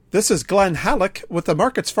This is Glenn Halleck with the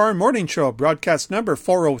Markets Farm Morning Show, broadcast number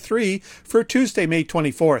 403 for Tuesday, May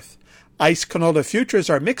 24th. ICE canola futures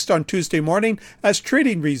are mixed on Tuesday morning as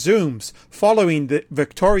trading resumes following the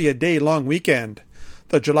Victoria Day long weekend.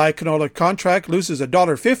 The July canola contract loses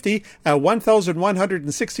 $1.50 at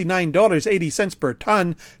 $1,169.80 per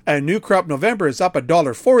ton, and new crop November is up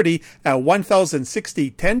 $1.40 at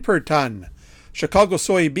 $1,060.10 per ton. Chicago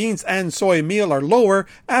soybeans and soy meal are lower,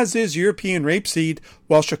 as is European rapeseed,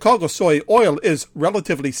 while Chicago soy oil is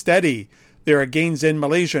relatively steady. There are gains in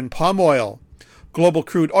Malaysian palm oil. Global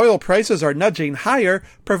crude oil prices are nudging higher,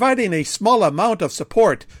 providing a small amount of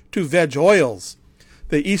support to veg oils.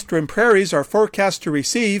 The eastern prairies are forecast to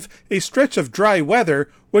receive a stretch of dry weather,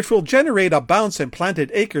 which will generate a bounce in planted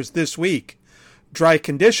acres this week. Dry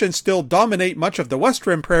conditions still dominate much of the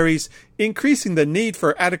western prairies, increasing the need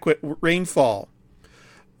for adequate rainfall.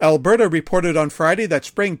 Alberta reported on Friday that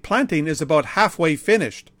spring planting is about halfway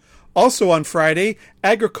finished. Also on Friday,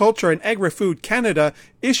 Agriculture and Agri-Food Canada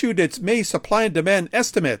issued its May supply and demand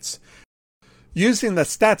estimates. Using the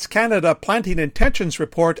Stats Canada Planting Intentions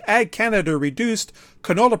Report, Ag Canada reduced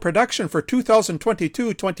canola production for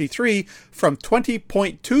 2022-23 from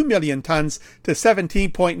 20.2 million tons to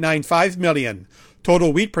 17.95 million.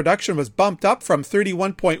 Total wheat production was bumped up from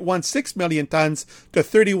 31.16 million tons to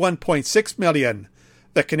 31.6 million.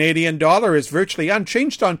 The Canadian dollar is virtually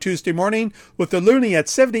unchanged on Tuesday morning, with the loonie at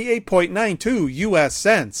 78.92 U.S.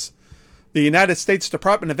 cents. The United States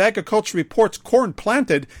Department of Agriculture reports corn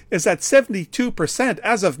planted is at 72%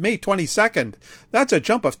 as of May 22nd. That's a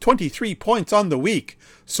jump of 23 points on the week.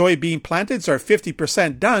 Soybean planteds are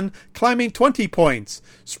 50% done, climbing 20 points.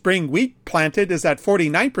 Spring wheat planted is at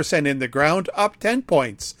 49% in the ground, up 10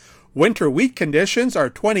 points. Winter wheat conditions are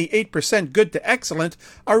 28% good to excellent,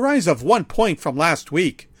 a rise of 1 point from last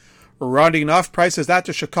week. Rounding off prices at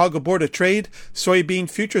the Chicago Board of Trade, soybean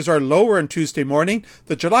futures are lower on Tuesday morning.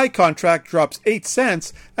 The July contract drops 8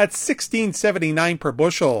 cents at $16.79 per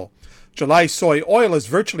bushel. July soy oil is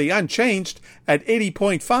virtually unchanged at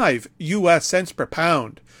 80.5 U.S. cents per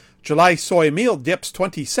pound. July soy meal dips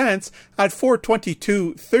 20 cents at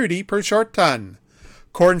 $422.30 per short ton.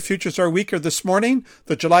 Corn futures are weaker this morning.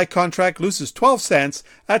 The July contract loses 12 cents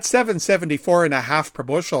at $7.74.5 per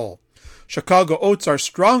bushel. Chicago oats are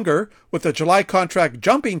stronger, with the July contract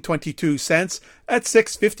jumping 22 cents at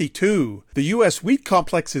 $6.52. The U.S. wheat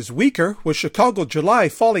complex is weaker, with Chicago July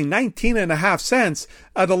falling 19.5 cents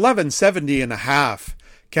at $11.70.5.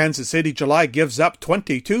 Kansas City July gives up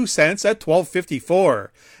 22 cents at $12.54.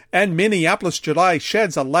 And Minneapolis July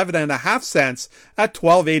sheds 11.5 cents at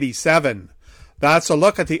 $12.87. That's a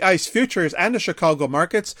look at the ICE futures and the Chicago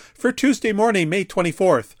markets for Tuesday morning, May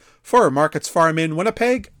 24th. For Markets Farm in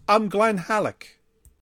Winnipeg, I'm Glenn Halleck.